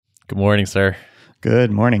Good morning, sir.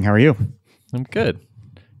 Good morning. How are you? I'm good.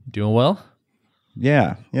 Doing well?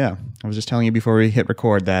 Yeah. I was just telling you before we hit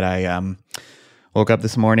record that I woke up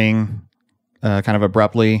this morning kind of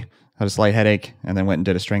abruptly, had a slight headache, and then went and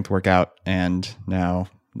did a strength workout. And now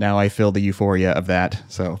I feel the euphoria of that.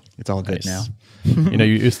 So it's all good now.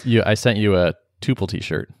 I sent you a Tuple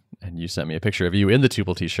t-shirt, and you sent me a picture of you in the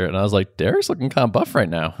Tuple t-shirt, and I was like, Derek's looking kind of buff right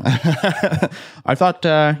now. I thought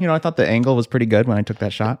the angle was pretty good when I took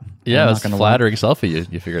that shot. Yeah, it was a flattering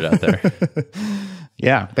selfie you figured out there.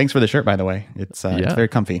 Yeah, thanks for the shirt, by the way. It's very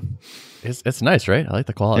comfy. It's nice, right? I like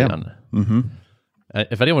the quality on it. Mm-hmm.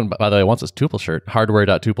 If anyone, by the way, wants this Tuple shirt,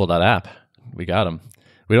 hardware.tuple.app, we got them.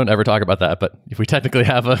 We don't ever talk about that, but if we technically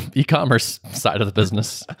have a e-commerce side of the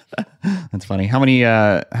business. That's funny. How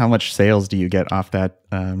much sales do you get off that?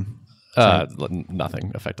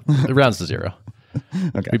 Nothing effectively. It rounds to zero.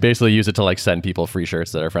 Okay. We basically use it to like send people free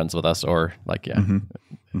shirts that are friends with us, or like, I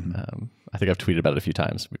think I've tweeted about it a few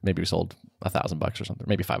times. Maybe we sold $1,000 or something,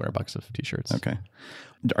 maybe $500 of t-shirts. Okay.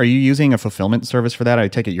 Are you using a fulfillment service for that? I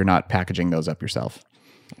take it you're not packaging those up yourself.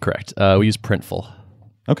 Correct. We use Printful.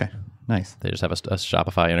 Okay. Nice. They just have a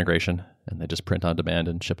Shopify integration, and they just print on demand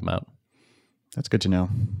and ship them out. That's good to know.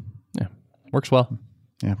 Yeah. Works well.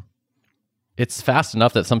 Yeah. It's fast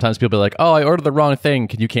enough that sometimes people are like, oh, I ordered the wrong thing.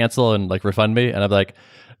 Can you cancel and like refund me? And I'm like,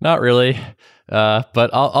 not really. But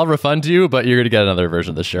I'll refund you, but you're going to get another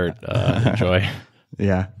version of the shirt. Enjoy.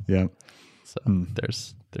 Yeah. So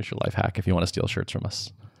there's your life hack if you want to steal shirts from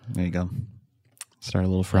us. There you go. Start a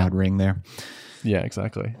little fraud ring there. Yeah,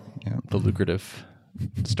 exactly. Yeah. The lucrative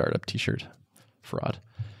startup t-shirt fraud.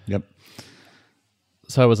 Yep.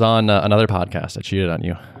 So I was on another podcast. I cheated on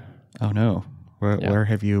you. Oh no. Where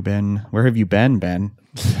have you been? Where have you been, Ben?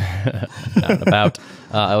 About.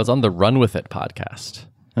 I was on the Run With It podcast.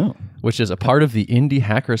 Oh. Which is a part of the Indie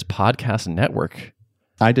Hackers Podcast Network.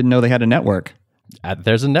 I didn't know they had a network.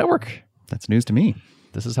 There's a network. That's news to me.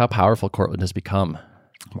 This is how powerful Cortland has become.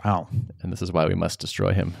 Wow. And this is why we must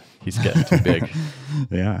destroy him. He's getting too big.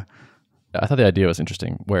 Yeah. I thought the idea was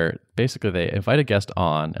interesting, where basically they invite a guest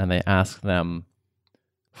on and they ask them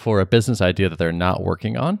for a business idea that they're not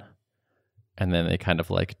working on. And then they kind of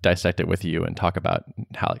like dissect it with you and talk about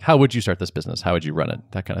how would you start this business? How would you run it?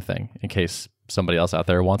 That kind of thing, in case somebody else out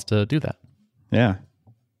there wants to do that. Yeah.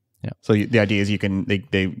 Yeah. So the idea is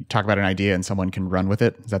they talk about an idea and someone can run with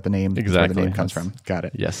it. Is that the name? Exactly. That's where the name comes from. Got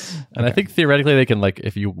it. Yes. And I think theoretically they can, like,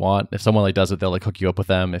 if someone like does it, they'll like hook you up with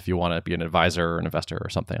them if you want to be an advisor or an investor or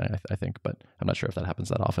something, I think, but I'm not sure if that happens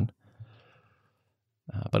that often.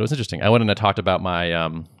 But it was interesting. I went and I talked about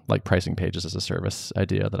my like pricing pages as a service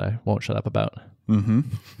idea that I won't shut up about. Mm-hmm.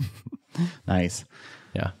 Nice.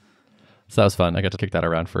 Yeah. So that was fun. I got to kick that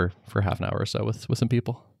around for half an hour or so with some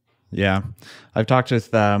people. Yeah. I've talked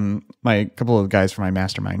with my couple of guys from my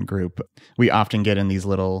mastermind group. We often get in these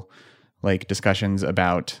little like discussions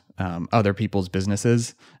about other people's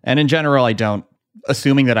businesses. And in general, I don't,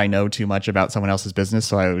 assuming that I know too much about someone else's business.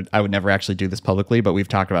 So I would never actually do this publicly, but we've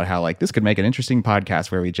talked about how like this could make an interesting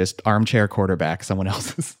podcast where we just armchair quarterback someone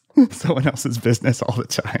else's business all the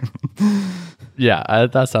time. Yeah.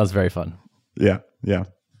 That sounds very fun. Yeah.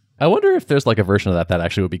 I wonder if there's like a version of that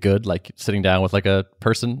actually would be good, like sitting down with like a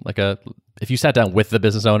person, if you sat down with the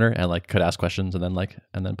business owner and like could ask questions and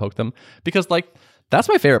then poke them, because like that's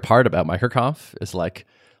my favorite part about MicroConf is like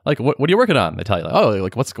what are you working on? They tell you like, oh,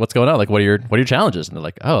 like what's going on? Like what are your challenges? And they're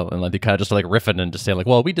like, oh, and like they kind of just like riffing and just saying like,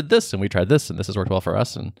 well, we did this and we tried this and this has worked well for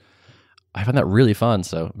us, and I find that really fun.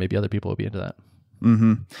 So maybe other people will be into that.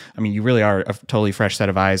 Mm-hmm. I mean, you really are a totally fresh set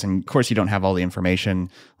of eyes. And of course, you don't have all the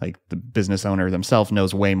information. Like the business owner themselves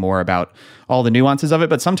knows way more about all the nuances of it,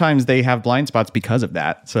 but sometimes they have blind spots because of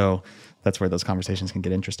that. So that's where those conversations can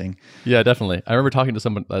get interesting. Yeah, definitely. I remember talking to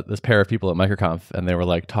someone, this pair of people at MicroConf, and they were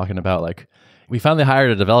like talking about like, we finally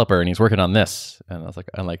hired a developer and he's working on this. And I was like,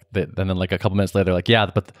 and then like a couple minutes later, like, yeah,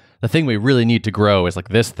 but the thing we really need to grow is like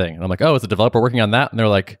this thing. And I'm like, oh, is the developer working on that? And they're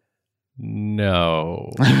like,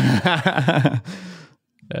 no.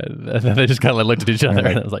 And then they just kind of like looked at each other,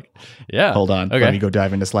 right. And I was like, yeah. Hold on. Okay. Let me go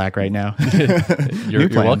dive into Slack right now. You're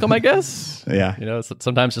welcome, I guess. Yeah. You know,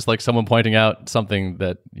 sometimes just like someone pointing out something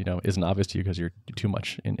that, you know, isn't obvious to you because you're too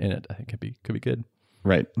much in it, I think could be good.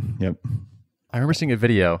 Right. Yep. I remember seeing a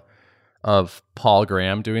video of Paul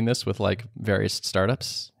Graham doing this with like various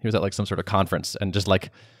startups. He was at like some sort of conference and just like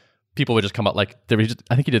people would just come up, like I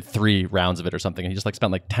think he did 3 rounds of it or something. And he just like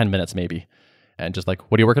spent like 10 minutes maybe. And just like,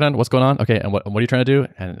 what are you working on? What's going on? Okay. And what are you trying to do?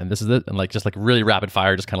 And this is it. And like, just like really rapid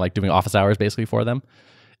fire, just kind of like doing office hours basically for them.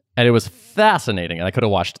 And it was fascinating. And I could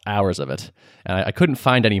have watched hours of it. And I couldn't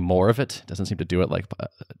find any more of it. Doesn't seem to do it like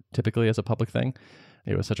typically as a public thing.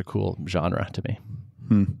 It was such a cool genre to me.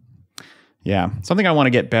 Yeah. Something I want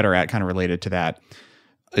to get better at, kind of related to that,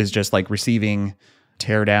 is just like receiving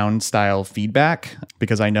teardown style feedback,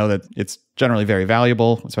 because I know that it's generally very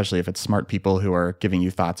valuable, especially if it's smart people who are giving you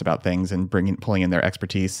thoughts about things and pulling in their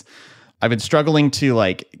expertise. I've been struggling to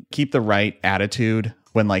like keep the right attitude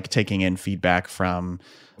when like taking in feedback from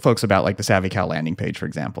folks about like the SavvyCal landing page, for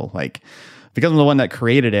example. Like, because I'm the one that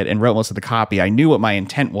created it and wrote most of the copy, I knew what my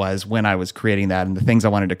intent was when I was creating that and the things I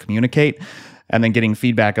wanted to communicate. And then getting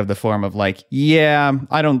feedback of the form of like, yeah,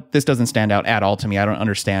 this doesn't stand out at all to me. I don't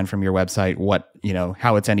understand from your website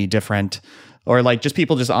how it's any different. Or like just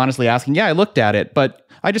people just honestly asking, yeah, I looked at it, but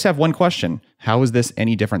I just have one question. How is this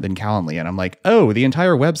any different than Calendly? And I'm like, oh, the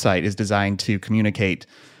entire website is designed to communicate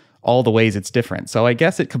all the ways it's different. So I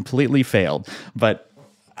guess it completely failed. But,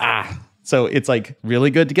 so it's like really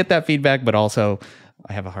good to get that feedback, but also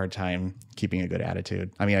I have a hard time keeping a good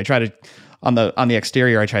attitude. I mean, I try to, on the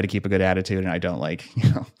exterior, I try to keep a good attitude, and I don't like,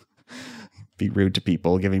 be rude to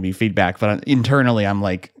people giving me feedback. But internally, I'm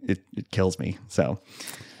like, it kills me. So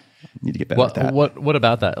I need to get better at that. What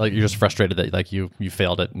about that? Like, you're just frustrated that like you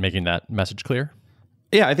failed at making that message clear?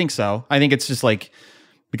 Yeah, I think so. I think it's just like,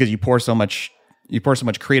 because you pour so much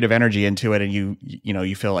creative energy into it, and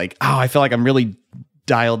you feel like, I feel like I'm really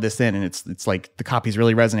dialed this in, and it's like the copy's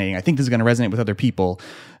really resonating. I think this is going to resonate with other people.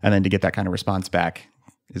 And then to get that kind of response back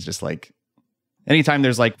is just like, anytime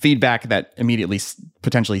there's like feedback that immediately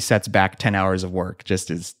potentially sets back 10 hours of work, just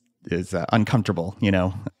is uncomfortable,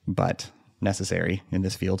 but necessary in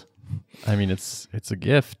this field. I mean, it's a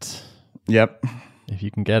gift. Yep. If you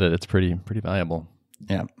can get it, it's pretty valuable.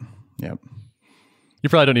 Yep. You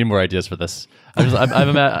probably don't need more ideas for this. I'm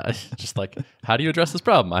just like, how do you address this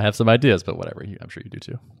problem? I have some ideas, but whatever. I'm sure you do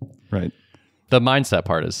too. Right. The mindset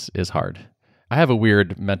part is hard. I have a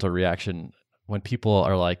weird mental reaction when people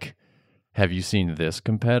are like, have you seen this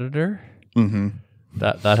competitor? Mm-hmm.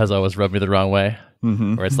 That has always rubbed me the wrong way.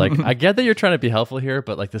 Mm-hmm. Where it's like, I get that you're trying to be helpful here,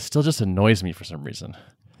 but like this still just annoys me for some reason.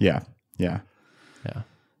 Yeah.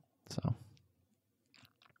 So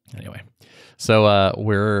anyway, so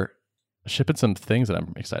we're shipping some things that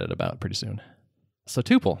I'm excited about pretty soon. So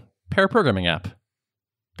Tuple, pair programming app.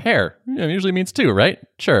 Pair usually means two, right?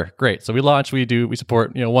 Sure, great. So we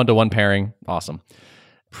support 1-to-1 pairing. Awesome.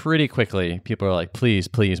 Pretty quickly, people are like, please,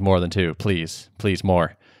 more than two. Please,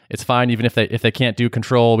 more. It's fine even if they can't do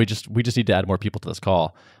control. We just need to add more people to this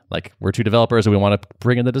call. Like, we're two developers and we want to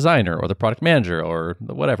bring in the designer or the product manager or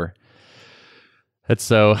whatever. And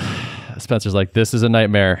so Spencer's like, this is a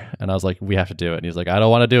nightmare. And I was like, we have to do it. And he's like, I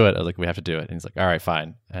don't want to do it. I was like, we have to do it. And he's like, all right,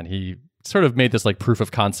 fine. And he sort of made this like proof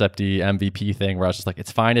of concept-y MVP thing where I was just like,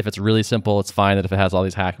 it's fine if it's really simple. It's fine that if it has all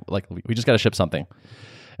these like we just got to ship something.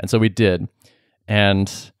 And so we did.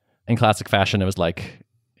 And in classic fashion, it was like,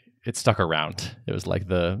 it stuck around. It was like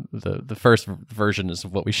the first version is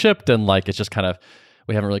what we shipped. And like, it's just kind of,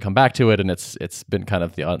 we haven't really come back to it. And it's been kind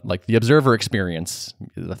of the observer experience.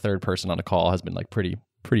 The third person on a call has been like pretty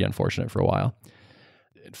unfortunate for a while.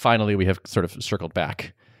 Finally, we have sort of circled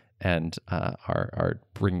back and are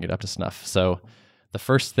bringing it up to snuff. So the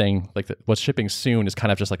first thing, like what's shipping soon, is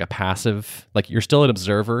kind of just like a passive, like you're still an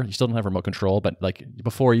observer, you still don't have remote control, but like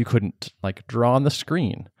before you couldn't like draw on the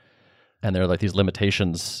screen. And there are like these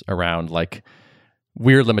limitations around like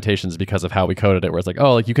weird limitations because of how we coded it, where it's like,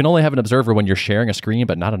 oh, like you can only have an observer when you're sharing a screen,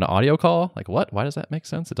 but not an audio call. Like what? Why does that make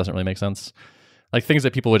sense? It doesn't really make sense. Like things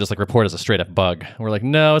that people would just like report as a straight up bug. We're like,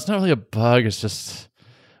 no, it's not really a bug. It's just,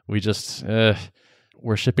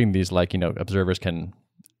 we're shipping these like, observers can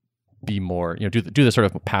be more, do the sort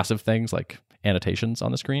of passive things like annotations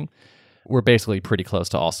on the screen. We're basically pretty close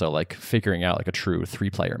to also like figuring out like a true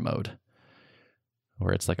 3-player mode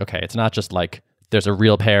where it's like, okay, it's not just like there's a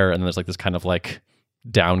real pair and then there's like this kind of like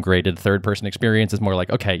downgraded third person experience. It's more like,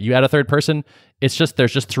 okay, you add a third person, it's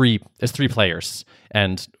 3 players.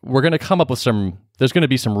 And we're going to come up with there's going to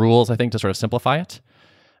be some rules, I think, to sort of simplify it.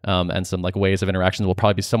 And some like ways of interactions will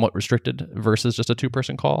probably be somewhat restricted versus just a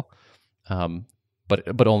 2-person call.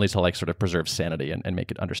 But only to like sort of preserve sanity and make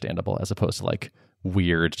it understandable, as opposed to like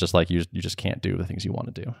weird, just like you just can't do the things you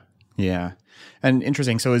want to do. Yeah. And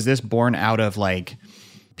interesting. So is this born out of like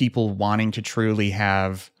people wanting to truly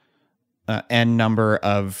have n number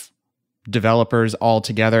of developers all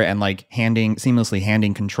together and like seamlessly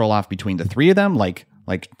handing control off between the 3 of them, like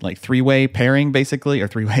 3-way pairing basically, or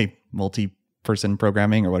 3-way multi-person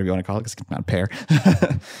programming, or whatever you want to call it, because it's not a pair.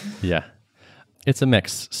 Yeah. It's a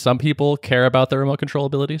mix. Some people care about the remote control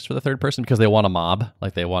abilities for the third person because they want a mob,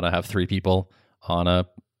 like they want to have 3 people on a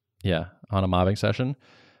mobbing session.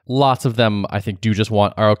 Lots of them, I think,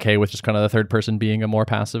 are okay with just kind of the third person being a more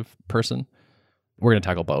passive person. We're going to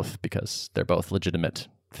tackle both because they're both legitimate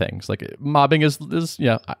things. Like mobbing is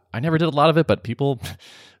I never did a lot of it, but people,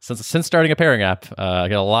 since starting a pairing app, I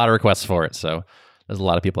get a lot of requests for it. So there's a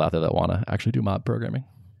lot of people out there that want to actually do mob programming.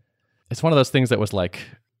 It's one of those things that was like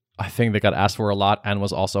a thing that got asked for a lot and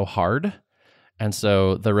was also hard. And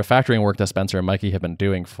so the refactoring work that Spencer and Mikey have been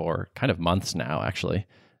doing for kind of months now, actually,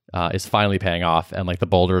 is finally paying off. And like the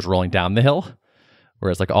boulder is rolling down the hill.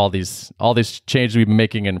 Whereas like all these changes we've been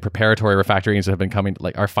making in preparatory refactorings have been coming,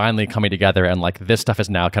 like are finally coming together, and like this stuff is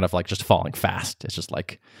now kind of like just falling fast. It's just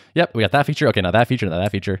like, yep, we got that feature. Okay, now that feature, now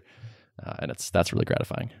that feature, and that's really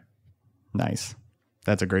gratifying. Nice.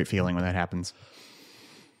 That's a great feeling when that happens.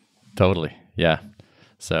 Totally, yeah.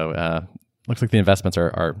 So looks like the investments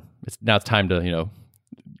are it's time to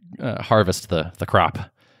harvest the crop,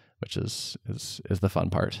 which is the fun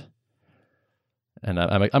part. And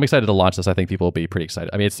I'm excited to launch this. I think people will be pretty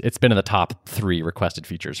excited. I mean, it's been in the top 3 requested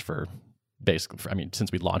features for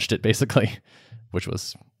since we launched it, basically, which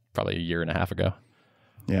was probably a year and a half ago.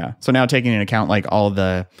 Yeah. So now taking into account like all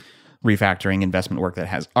the refactoring investment work that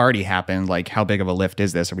has already happened, like how big of a lift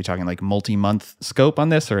is this? Are we talking like multi-month scope on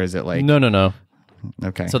this, or is it like... No.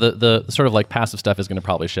 Okay. So the sort of like passive stuff is going to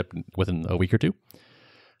probably ship within a week or two.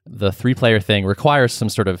 The 3-player thing requires some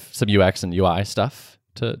UX and UI stuff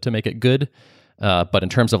to make it good. But in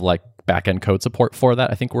terms of like back-end code support for that,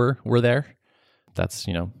 I think we're there. That's,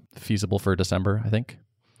 feasible for December, I think.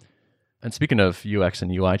 And speaking of UX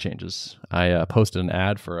and UI changes, I posted an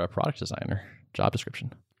ad for a product designer job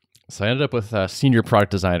description. So I ended up with senior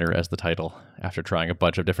product designer as the title after trying a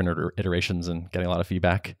bunch of different iterations and getting a lot of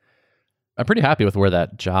feedback. I'm pretty happy with where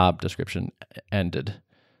that job description ended.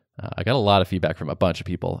 I got a lot of feedback from a bunch of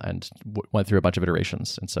people and went through a bunch of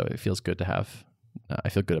iterations. And so it feels good to have... I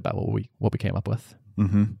feel good about what we came up with.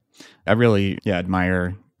 Mm-hmm. I really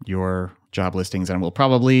admire your job listings, and will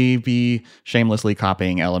probably be shamelessly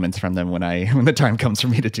copying elements from them when the time comes for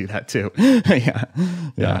me to do that too. Yeah.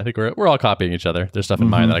 I think we're all copying each other. There's stuff in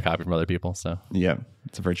mine that I copy from other people. So yeah,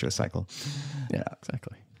 it's a virtuous cycle. Yeah,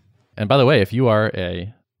 exactly. And by the way, if you are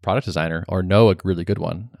a product designer or know a really good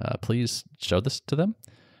one, please show this to them.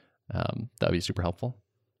 That would be super helpful.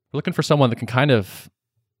 We're looking for someone that can kind of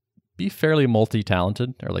be fairly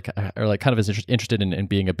multi-talented, or kind of is interested in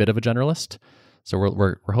being a bit of a generalist. So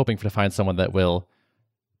we're hoping to find someone that will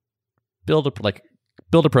build a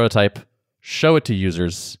prototype, show it to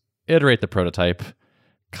users, iterate the prototype,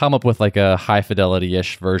 come up with like a high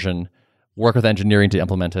fidelity-ish version, work with engineering to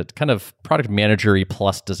implement it, kind of product manager-y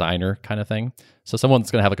plus designer kind of thing. So someone's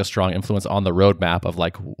going to have like a strong influence on the roadmap of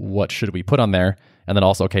like, what should we put on there? And then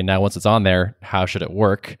also, okay, now once it's on there, how should it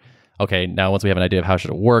work? Okay, now once we have an idea of how should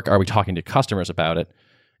it work, are we talking to customers about it,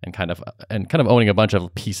 and kind of owning a bunch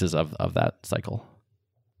of pieces of that cycle.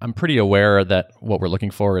 I'm pretty aware that what we're looking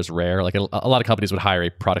for is rare. Like a lot of companies would hire a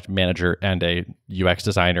product manager and a UX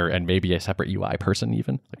designer and maybe a separate UI person,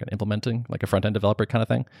 even like an implementing, like a front end developer kind of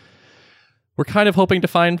thing. We're kind of hoping to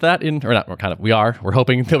find that we're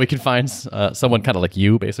hoping that we can find someone kind of like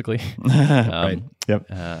you, basically. Right. Yep.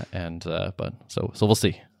 So we'll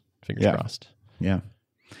see. Fingers crossed. Yeah.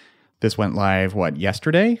 This went live,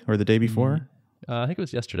 yesterday or the day before? I think it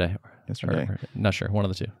was yesterday. Or not sure. One of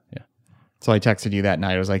the two. Yeah. So I texted you that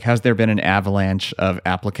night. I was like, has there been an avalanche of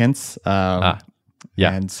applicants? Yeah.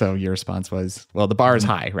 And so your response was, well, the bar is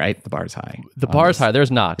high, right? The bar is high. The bar is high.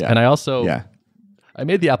 There's not. Yeah. And I also, I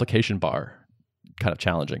made the application bar kind of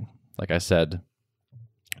challenging. Like I said,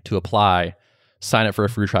 to apply, sign up for a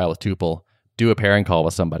free trial with Tuple, do a pairing call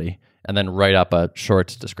with somebody, and then write up a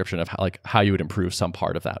short description of how you would improve some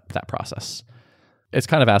part of that process. It's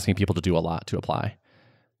kind of asking people to do a lot to apply.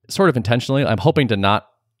 Sort of intentionally, I'm hoping to not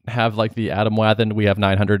have like the Adam Wathan, we have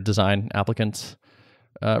 900 design applicants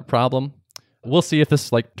problem. We'll see if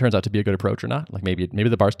this turns out to be a good approach or not. Like maybe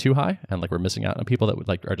the bar's too high and we're missing out on people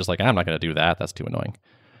that are just like, I'm not going to do that. That's too annoying.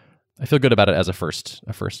 I feel good about it as a first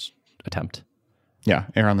attempt. Yeah,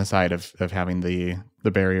 err on the side of having the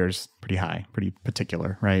barriers pretty high, pretty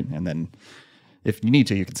particular, right? And then if you need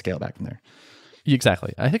to, you can scale back from there.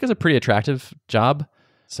 Exactly. I think it's a pretty attractive job.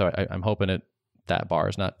 So I'm hoping that bar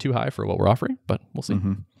is not too high for what we're offering, but we'll see.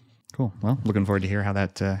 Mm-hmm. Cool. Well, looking forward to hear how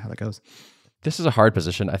that goes. This is a hard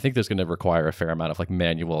position. I think there's going to require a fair amount of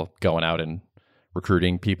manual going out and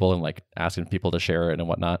recruiting people and asking people to share it and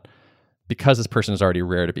whatnot. Because this person is already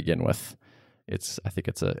rare to begin with, I think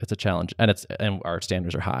it's a challenge, and our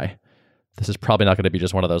standards are high. This is probably not going to be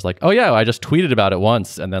just one of those I just tweeted about it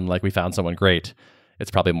once and then we found someone great.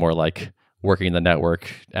 It's probably more like working in the network,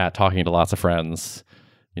 talking to lots of friends,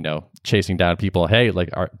 chasing down people. Hey,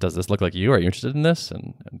 does this look like you? Are you interested in this?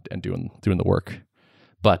 And doing the work.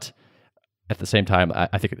 But at the same time,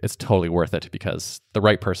 I think it's totally worth it because the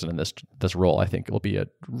right person in this role, I think, will be a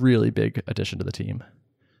really big addition to the team.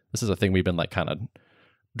 This is a thing we've been like kind of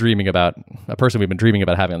dreaming about, a person we've been dreaming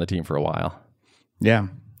about having on the team for a while. Yeah.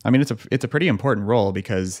 I mean, it's a pretty important role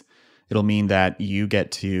because it'll mean that you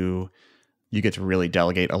get to really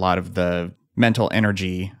delegate a lot of the mental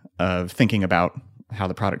energy of thinking about how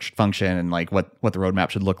the product should function and like what the roadmap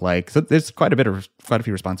should look like. So there's quite a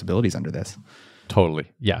few responsibilities under this.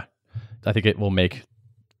 Totally. Yeah. I think it will make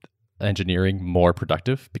engineering more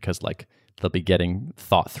productive because like they'll be getting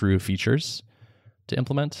thought through features to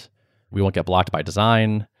implement. We won't get blocked by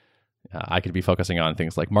design. I could be focusing on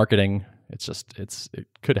things like marketing. It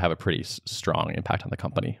could have a pretty strong impact on the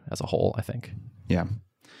company as a whole, I think. Yeah.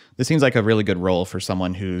 This seems like a really good role for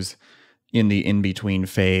someone who's in the in-between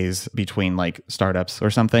phase between like startups or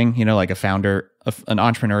something, like a founder, an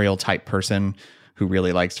entrepreneurial type person who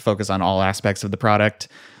really likes to focus on all aspects of the product.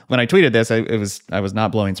 When I tweeted this, I was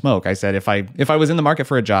not blowing smoke. I said, if I was in the market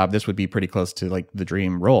for a job, this would be pretty close to like the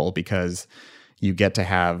dream role because you get to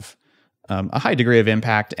have a high degree of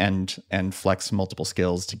impact and flex multiple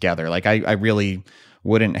skills together. Like I really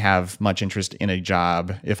wouldn't have much interest in a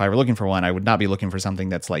job. If I were looking for one, I would not be looking for something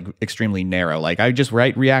that's like extremely narrow. Like I just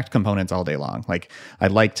write React components all day long. Like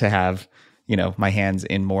I'd like to have, my hands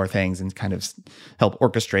in more things and kind of help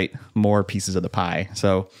orchestrate more pieces of the pie.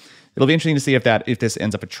 So it'll be interesting to see if this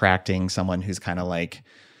ends up attracting someone who's kind of like,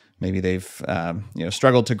 maybe they've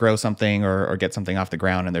struggled to grow something or get something off the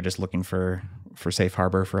ground and they're just looking for safe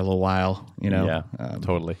harbor for a little while, Yeah,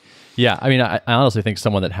 totally. Yeah, I mean, I honestly think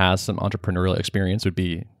someone that has some entrepreneurial experience would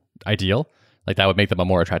be ideal. Like that would make them a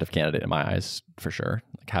more attractive candidate in my eyes, for sure.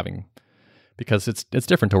 Like because it's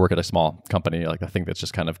different to work at a small company, like a thing that's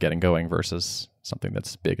just kind of getting going versus something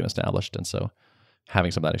that's big and established. And so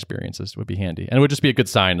having some of that experience would be handy. And it would just be a good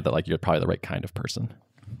sign that like you're probably the right kind of person.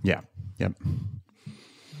 Yeah. Yep.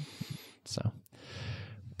 So,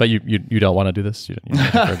 but you don't want to do this? You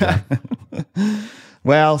don't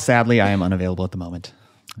Well, sadly, I am unavailable at the moment.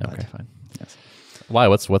 Okay, fine. Yes. Why?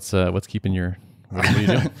 What's keeping your? What are you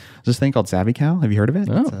doing? This thing called SavvyCal. Have you heard of it?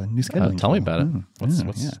 Oh, it's a new scheduling tell me tool. about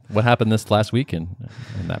it. What happened this last week in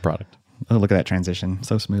that product? Oh, look at that transition.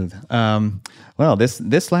 So smooth. Well,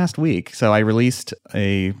 this last week, so I released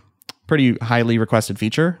a pretty highly requested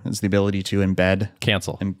feature. It's the ability to embed.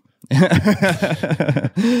 Cancel.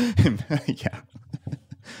 Yeah.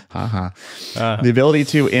 Haha. The ability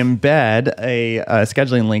to embed a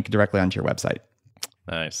scheduling link directly onto your website.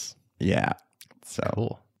 Nice. Yeah. So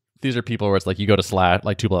cool. These are people where it's like you go to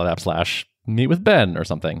 /meet with Ben or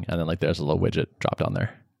something, and then like there's a little widget dropped on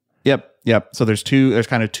there. Yep. So there's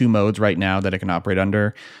kind of two modes right now that it can operate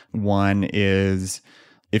under. One is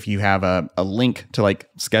if you have a link to like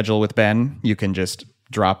schedule with Ben, you can just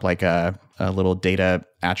drop like a little data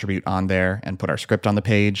attribute on there and put our script on the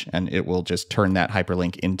page, and it will just turn that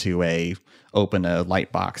hyperlink into open a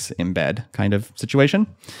Lightbox embed kind of situation.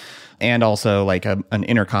 And also like an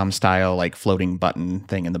intercom style like floating button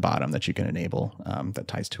thing in the bottom that you can enable that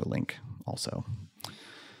ties to a link also.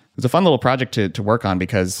 It was a fun little project to work on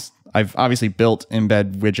because I've obviously built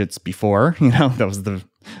embed widgets before. That was the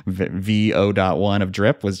V0.1 of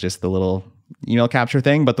Drip was just the little email capture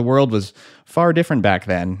thing, but the world was far different back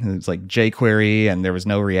then. It was like jQuery and there was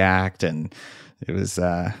no React, and it was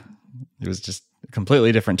just a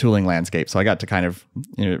completely different tooling landscape. So I got to kind of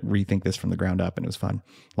rethink this from the ground up, and it was fun.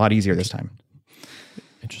 A lot easier this time.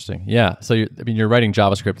 Interesting. Yeah. So you're writing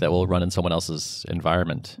JavaScript that will run in someone else's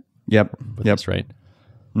environment. Yep. This, right?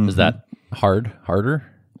 Mm-hmm. Is that harder?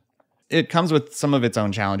 It comes with some of its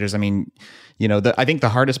own challenges. I mean, I think the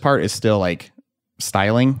hardest part is still like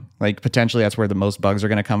styling. Like potentially that's where the most bugs are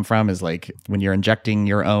going to come from, is like when you're injecting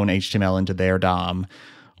your own HTML into their DOM,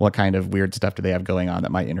 what kind of weird stuff do they have going on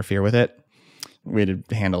that might interfere with it? We had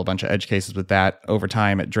to handle a bunch of edge cases with that over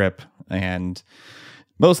time at Drip, and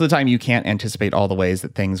most of the time you can't anticipate all the ways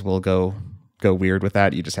that things will go weird with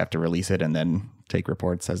that. You just have to release it and then take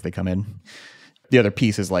reports as they come in. The other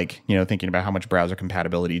piece is like, thinking about how much browser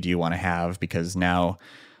compatibility do you want to have, because now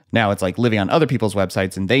it's like living on other people's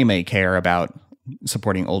websites and they may care about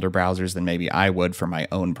supporting older browsers than maybe I would for my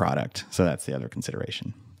own product. So that's the other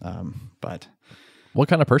consideration. But what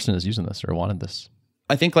kind of person is using this or wanted this?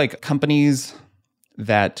 I think like companies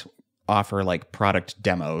that offer like product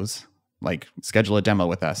demos, like schedule a demo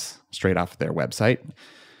with us straight off their website.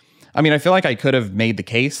 I mean, I feel like I could have made the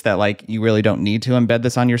case that like you really don't need to embed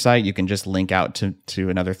this on your site. You can just link out to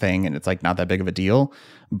another thing and it's like not that big of a deal.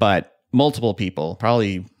 But multiple people,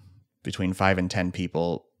 probably between 5 and 10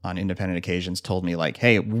 people on independent occasions, told me like,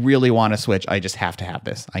 hey, really want to switch. I just have to have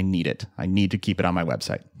this. I need it. I need to keep it on my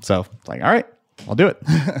website. So it's like, all right, I'll do it.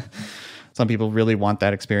 some people really want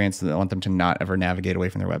that experience. They want them to not ever navigate away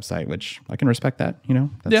from their website, which I can respect that, Yeah,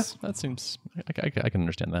 that seems, I can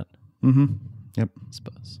understand that. Yep. I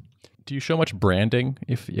suppose. Do you show much branding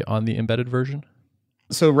on the embedded version?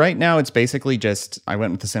 So right now it's basically just, I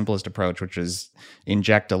went with the simplest approach, which is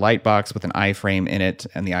inject a Lightbox with an iframe in it,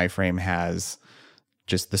 and the iframe has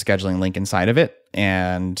just the scheduling link inside of it,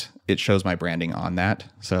 and it shows my branding on that.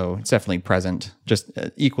 So it's definitely present, just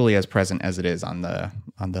equally as present as it is on the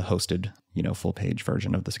hosted, full page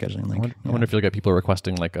version of the scheduling link. I wonder if you'll get people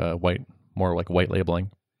requesting like more like white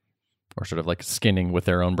labeling, or sort of like skinning with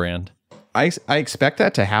their own brand. I expect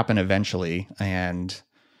that to happen eventually, and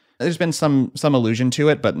there's been some allusion to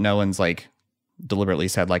it, but no one's like deliberately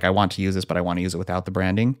said like, I want to use this, but I want to use it without the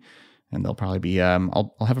branding. And there'll probably be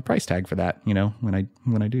I'll have a price tag for that, when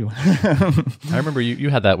I do. I remember you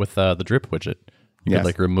had that with the drip widget. You could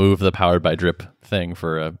like remove the powered by drip thing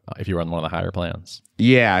for if you were on one of the higher plans.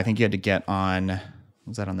 Yeah, I think you had to get on.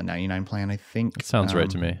 Was that on the 99 plan? I think it sounds right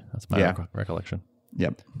to me. That's my recollection.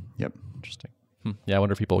 Yep. Interesting. Yeah, I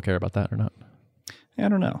wonder if people will care about that or not. Yeah, I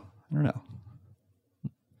don't know.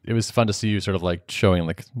 It was fun to see you sort of like showing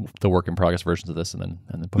like the work in progress versions of this and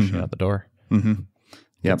then pushing it out the door. Mm-hmm.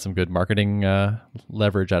 Yep. Get some good marketing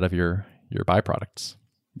leverage out of your byproducts.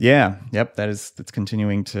 Yeah. Yep. That's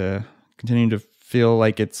continuing to feel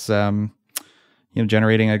like it's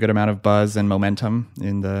generating a good amount of buzz and momentum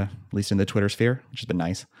at least in the Twitter sphere, which has been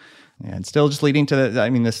nice, and still just leading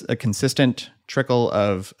to a consistent trickle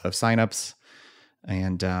of signups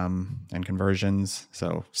and conversions.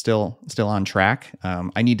 So still on track.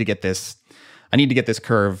 I need to get this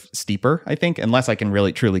curve steeper, I think, unless I can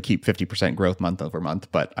really truly keep 50% growth month over month.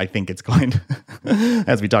 But I think it's going to,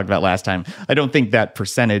 as we talked about last time, I don't think that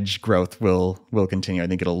percentage growth will continue. I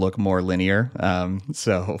think it'll look more linear.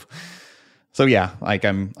 So yeah, like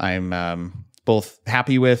I'm both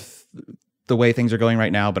happy with the way things are going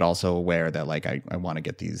right now, but also aware that like I want to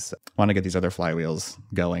get these other flywheels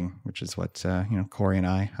going, which is what Corey and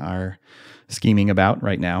I are scheming about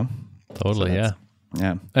right now. Totally, so yeah.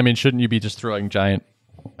 Yeah. I mean, shouldn't you be just throwing giant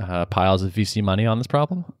piles of VC money on this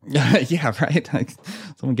problem? Yeah, right.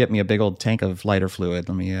 Someone get me a big old tank of lighter fluid.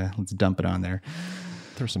 Let's dump it on there.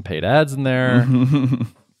 Throw some paid ads in there.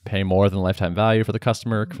 Pay more than lifetime value for the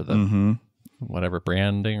customer for the whatever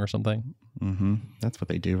branding or something. That's what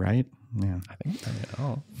they do, right? Yeah, I think.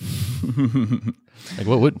 Like,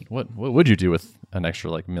 what would you do with an extra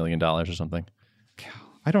like $1 million or something?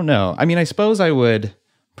 I don't know. I mean, I suppose I would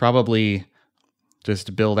probably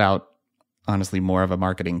just build out, honestly, more of a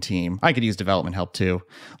marketing team. I could use development help too.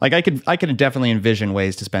 Like I could definitely envision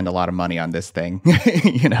ways to spend a lot of money on this thing,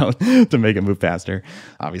 to make it move faster.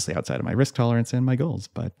 Obviously outside of my risk tolerance and my goals,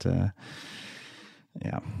 but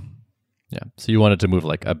yeah. So you wanted to move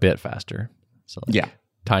like a bit faster. So like yeah,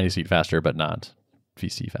 tiny seed faster, but not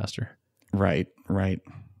VC faster. Right.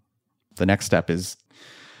 The next step is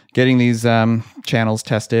getting these channels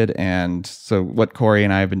tested, and so what Corey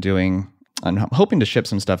and I have been doing. I'm hoping to ship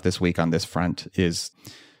some stuff this week on this front is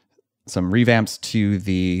some revamps to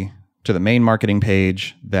the main marketing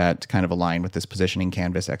page that kind of align with this positioning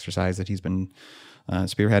canvas exercise that he's been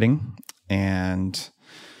spearheading. And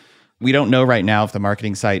we don't know right now if the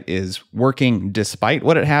marketing site is working despite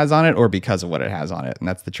what it has on it or because of what it has on it. And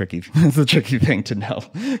that's the tricky thing to know.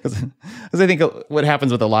 Because I think what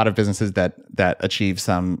happens with a lot of businesses that achieve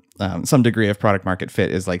some degree of product market fit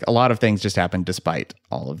is like a lot of things just happen despite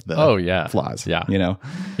all of the flaws. Yeah.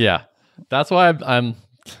 Yeah. That's why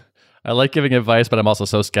I like giving advice, but I'm also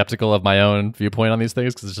so skeptical of my own viewpoint on these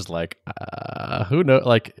things because it's just like, who knows?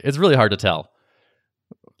 Like, it's really hard to tell.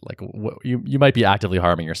 Like you might be actively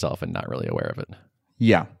harming yourself and not really aware of it.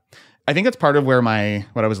 Yeah. I think that's part of where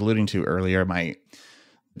what I was alluding to earlier,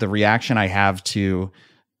 the reaction I have to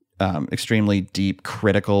extremely deep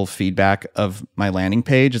critical feedback of my landing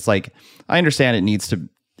page. It's like, I understand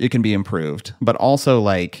it can be improved, but also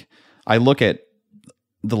like I look at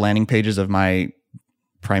the landing pages of my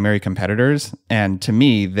primary competitors, and to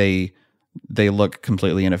me, they look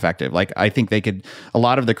completely ineffective. Like I think a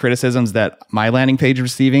lot of the criticisms that my landing page is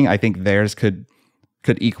receiving, I think theirs could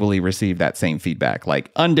equally receive that same feedback.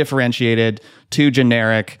 Like undifferentiated, too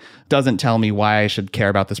generic, doesn't tell me why I should care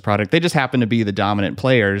about this product. They just happen to be the dominant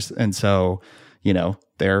players. And so,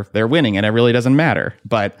 they're winning and it really doesn't matter.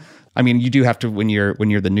 But I mean, you do have to, when you're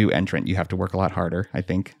the new entrant, you have to work a lot harder, I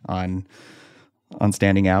think, on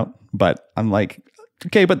standing out. But I'm like,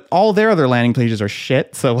 okay, but all their other landing pages are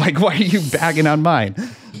shit. So like, why are you bagging on mine?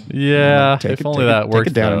 Yeah, if only that worked.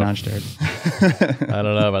 Take it down a notch, Jared. I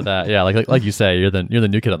don't know about that. Yeah, like you say, you're the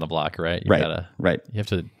new kid on the block, right? Right. You have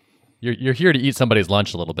to. You're here to eat somebody's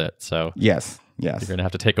lunch a little bit. So yes. Yes. You're going to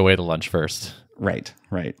have to take away the lunch first. Right.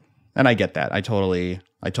 And I get that. I totally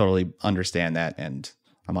understand that, and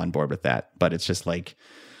I'm on board with that. But it's just like,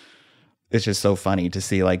 it's just so funny to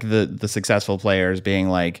see like the successful players being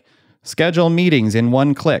like, schedule meetings in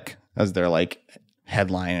one click as their like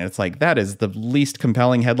headline. And it's like, that is the least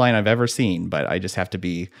compelling headline I've ever seen. But I have to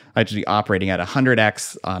be operating at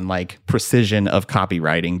 100x on like precision of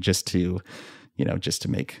copywriting just to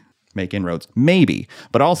make inroads, maybe.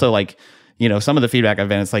 But also like, some of the feedback I've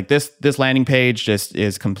been, it's like this landing page just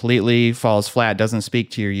is completely falls flat, doesn't speak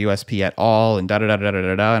to your USP at all, and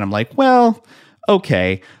And I'm like, well,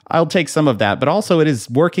 okay, I'll take some of that, but also it is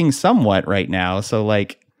working somewhat right now. So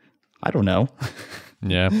like, I don't know.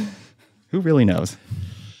 Yeah. Who really knows?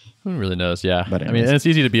 Who really knows? Yeah. But I mean, it's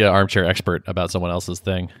easy to be an armchair expert about someone else's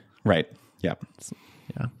thing. Right. Yep.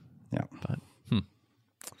 Yeah. Yeah. But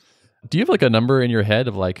do you have like a number in your head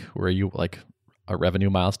of like where you like a revenue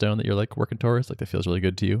milestone that you're like working towards, like that feels really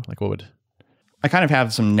good to you? Like what would... I kind of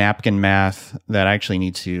have some napkin math that I actually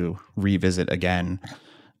need to revisit again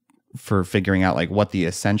for figuring out like what the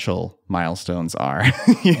essential milestones are,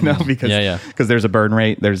 because there's a burn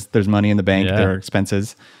rate, there's money in the bank, there are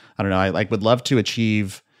expenses. I don't know. I like would love to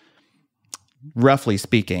achieve, roughly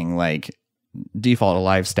speaking, like default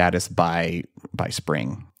alive status by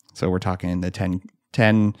spring. So we're talking in the 10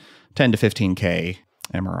 to 15K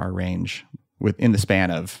MRR range within the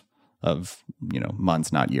span of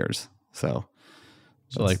months, not years. So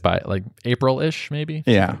like by like April-ish, maybe?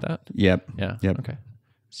 Yeah. Like that? Yep. Yeah. Yep. Okay.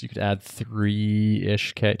 So you could add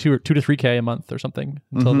 3-ish K, 2 to 3K a month or something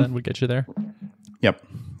until then would get you there. Yep.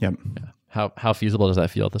 Yeah. How feasible does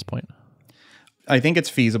that feel at this point? I think it's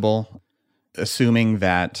feasible, assuming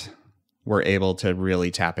that we're able to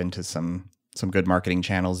really tap into some good marketing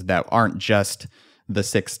channels that aren't just the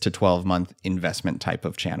 6 to 12 month investment type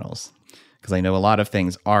of channels. Because I know a lot of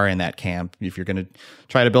things are in that camp. If you're going to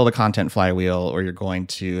try to build a content flywheel, or you're going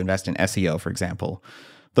to invest in SEO, for example,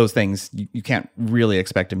 those things you can't really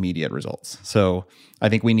expect immediate results. So I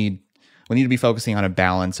think we need to be focusing on a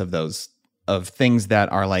balance of those, of things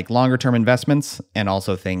that are like longer term investments, and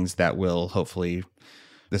also things that will hopefully,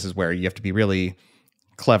 this is where you have to be really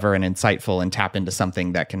clever and insightful and tap into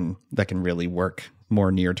something that can really work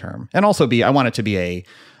more near term. And also I want it to be a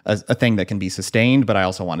thing that can be sustained, but I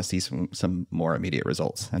also want to see some more immediate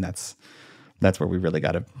results. And that's where we really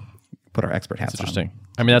got to put our expert hats on. Interesting.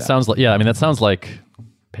 I mean, that sounds like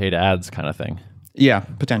paid ads kind of thing. Yeah,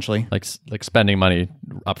 potentially. Like spending money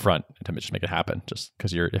up front to just make it happen. Just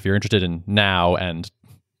because if you're interested in now and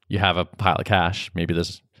you have a pile of cash, maybe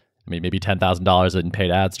 $10,000 in paid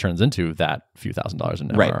ads turns into that few $1,000s in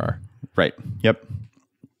MRR. Right. Yep.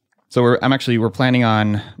 So we're planning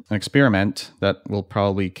on an experiment that will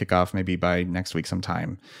probably kick off maybe by next week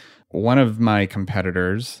sometime. One of my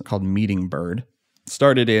competitors, called Meeting Bird,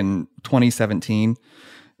 started in 2017.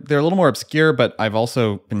 They're a little more obscure, but I've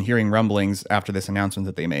also been hearing rumblings after this announcement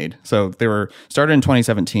that they made. So they were started in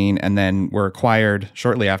 2017 and then were acquired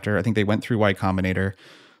shortly after. I think they went through Y Combinator.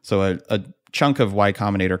 So a chunk of Y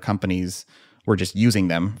Combinator companies were just using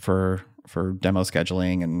them for demo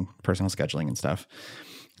scheduling and personal scheduling and stuff.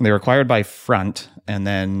 And they were acquired by Front, and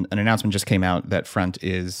then an announcement just came out that Front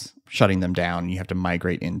is shutting them down. You have to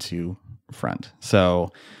migrate into Front. So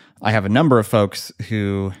I have a number of folks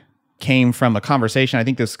who came from a conversation. I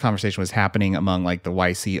think this conversation was happening among like the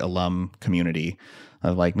YC alum community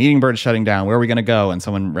of like, Meeting Bird shutting down, where are we going to go? And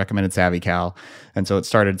someone recommended SavvyCal. And so it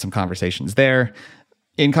started some conversations there.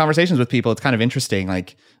 In conversations with people, it's kind of interesting.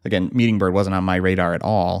 Like, again, Meeting Bird wasn't on my radar at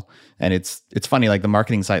all. And it's funny, like the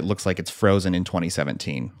marketing site looks like it's frozen in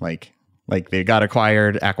 2017. Like they got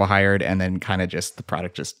acqui-hired, and then kind of just the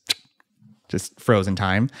product just froze in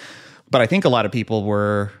time. But I think a lot of people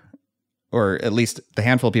were, or at least the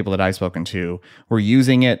handful of people that I've spoken to, were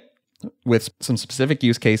using it with some specific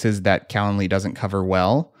use cases that Calendly doesn't cover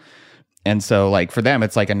well. And so like for them,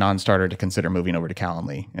 it's like a non-starter to consider moving over to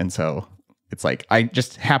Calendly. And so it's like, I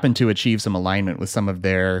just happen to achieve some alignment with some of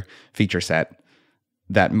their feature set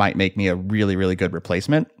that might make me a really, really good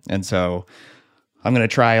replacement. And so I'm going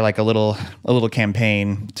to try like a little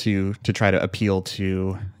campaign to try to appeal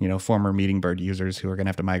to, former Meeting Bird users who are going to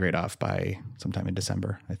have to migrate off by sometime in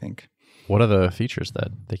December, I think. What are the features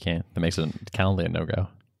that makes it Calendly a no-go?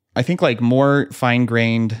 I think like more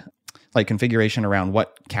fine-grained like configuration around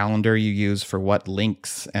what calendar you use for what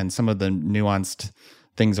links, and some of the nuanced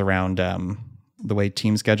things around the way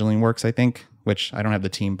team scheduling works, I think, which I don't have the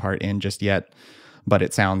team part in just yet, but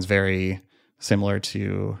it sounds very similar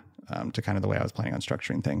to kind of the way I was planning on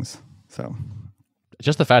structuring things. So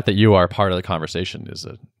just the fact that you are part of the conversation is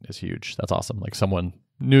huge. That's awesome. Like someone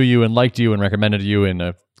knew you and liked you and recommended you in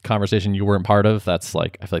a conversation you weren't part of, that's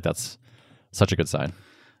like, I feel like that's such a good sign.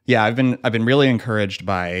 Yeah, I've been really encouraged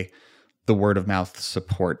by the word of mouth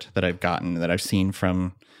support that I've gotten, that I've seen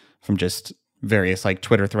from just various like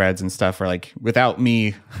Twitter threads and stuff, where like without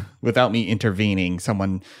me intervening,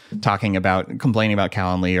 someone complaining about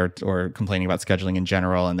Calendly or complaining about scheduling in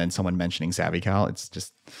general, and then someone mentioning SavvyCal. It's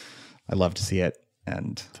just, I love to see it.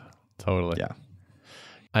 And totally. Yeah.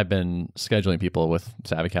 I've been scheduling people with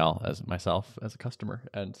SavvyCal as myself as a customer,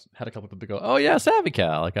 and had a couple people go, "Oh yeah,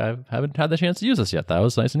 SavvyCal. Like I haven't had the chance to use this yet. That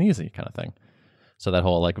was nice and easy," kind of thing. So that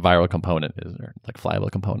whole like viral component or like flywheel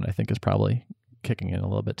component, I think, is probably kicking in a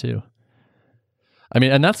little bit too. I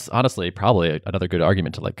mean, and that's honestly probably another good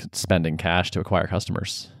argument to like spending cash to acquire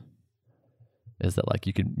customers. Is that like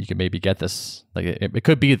you can maybe get this, like it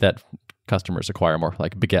could be that customers acquire more,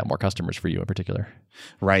 like beget more customers for you in particular.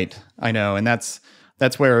 Right. I know, and that's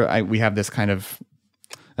where we have this kind of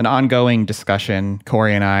an ongoing discussion,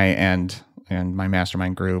 Corey and I and my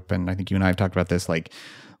mastermind group, and I think you and I have talked about this, like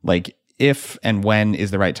if and when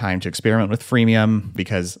is the right time to experiment with freemium,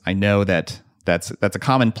 because I know that's a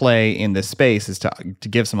common play in this space, is to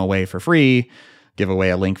give some away for free, give away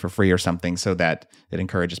a link for free or something, so that it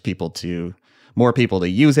encourages more people to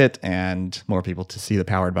use it and more people to see the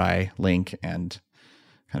Powered By link and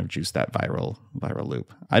kind of juice that viral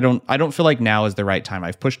loop. I don't feel like now is the right time.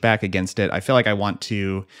 I've pushed back against it. I feel like I want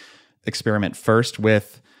to experiment first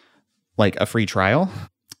with like a free trial,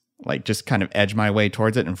 like just kind of edge my way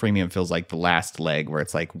towards it. And freemium feels like the last leg, where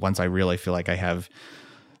it's like, once I really feel like I have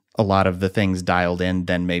a lot of the things dialed in,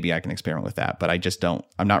 then maybe I can experiment with that. But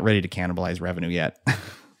I'm not ready to cannibalize revenue yet.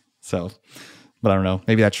 So, but I don't know,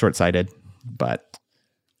 maybe that's short-sighted, but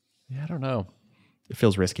yeah, I don't know. It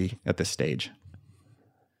feels risky at this stage.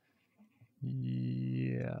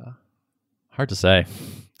 Yeah. Hard to say.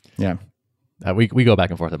 Yeah. We go back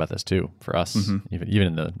and forth about this too for us, even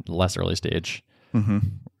in the less early stage. Mm-hmm.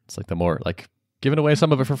 It's like the more like giving away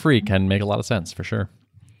some of it for free can make a lot of sense for sure.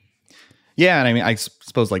 Yeah. And I mean, I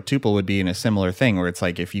suppose like Tuple would be in a similar thing, where it's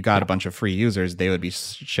like if you got a bunch of free users, they would be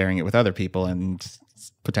sharing it with other people and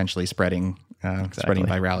potentially spreading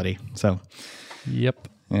virality. So, yep.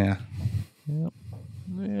 Yeah. Yep.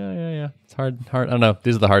 Yeah. It's hard. I don't know.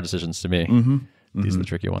 These are the hard decisions to me. These are the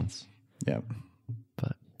tricky ones. Yeah.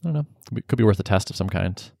 But I don't know. Could be worth a test of some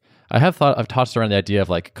kind. I've tossed around the idea of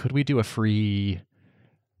like, could we do a free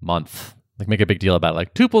month? Like make a big deal about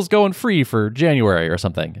like Tuple's going free for January or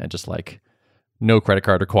something, and just like no credit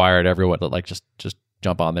card required. Everyone like just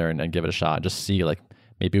jump on there and give it a shot. Just see like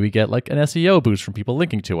maybe we get like an SEO boost from people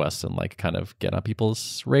linking to us, and like kind of get on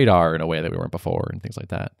people's radar in a way that we weren't before, and things like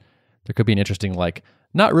that. There could be an interesting like,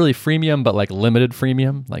 not really freemium, but like limited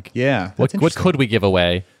freemium. Like, yeah, what could we give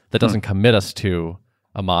away that doesn't commit us to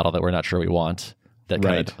a model that we're not sure we want, that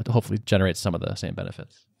kind of hopefully generates some of the same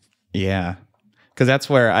benefits. Yeah. Because that's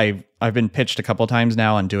where I've been pitched a couple times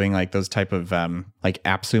now on doing like those type of like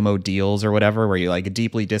AppSumo deals or whatever, where you like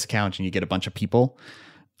deeply discount and you get a bunch of people.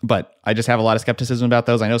 But I just have a lot of skepticism about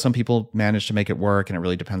those. I know some people manage to make it work, and it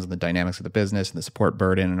really depends on the dynamics of the business and the support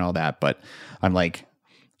burden and all that. But I'm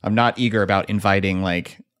not eager about inviting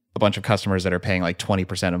like a bunch of customers that are paying like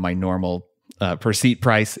 20% of my normal per seat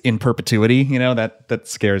price in perpetuity. You know, that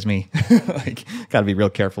scares me. Like, got to be real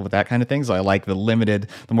careful with that kind of thing. So I like the limited,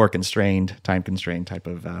 the more constrained, time constrained type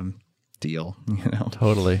of deal. You know,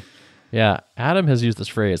 totally. Yeah, Adam has used this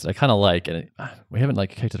phrase I kind of like, and we haven't like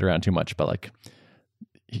kicked it around too much, but like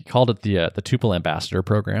he called it the Tuple Ambassador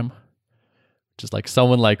Program. Just like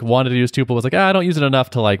someone like wanted to use Tuple, was like, I don't use it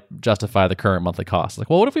enough to like justify the current monthly cost. Like,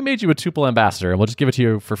 well, what if we made you a Tuple ambassador and we'll just give it to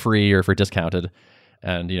you for free or for discounted,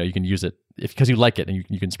 and you know you can use it because you like it, and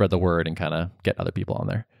you can spread the word and kind of get other people on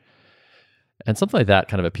there. And something like that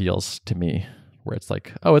kind of appeals to me, where it's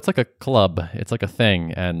like, oh, it's like a club, it's like a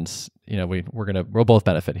thing, and you know we'll both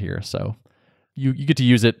benefit here. So you get to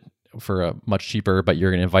use it for a much cheaper, but you're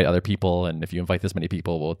going to invite other people, and if you invite this many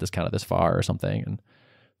people, we'll discount it this far or something, and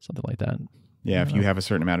something like that. Yeah, if you have a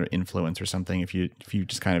certain amount of influence or something, if you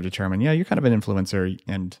just kind of determine, yeah, you're kind of an influencer,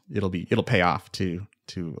 and it'll pay off to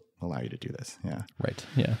allow you to do this. Yeah. Right.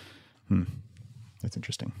 Yeah. That's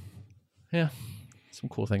interesting. Yeah. Some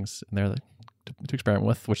cool things in there to experiment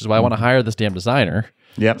with, which is why I want to hire this damn designer.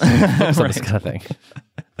 Yep. So this kind of thing.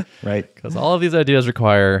 Right. Because all of these ideas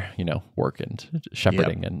require, work and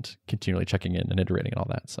shepherding and continually checking in and iterating and all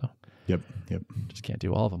that. So Yep. Just can't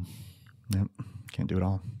do all of them. Yep. Can't do it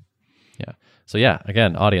all. Yeah. So yeah,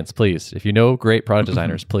 again, audience, please, if you know great product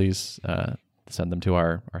designers, please send them to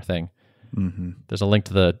our thing. Mm-hmm. There's a link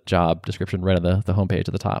to the job description right on the homepage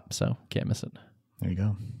at the top, so can't miss it. There you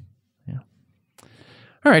go. Yeah.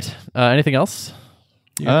 All right. Anything else?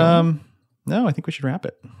 No, I think we should wrap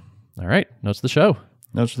it. All right. Notes of the show.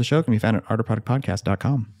 Notes for the show can be found at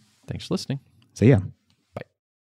artofproductpodcast.com. Thanks for listening. See ya.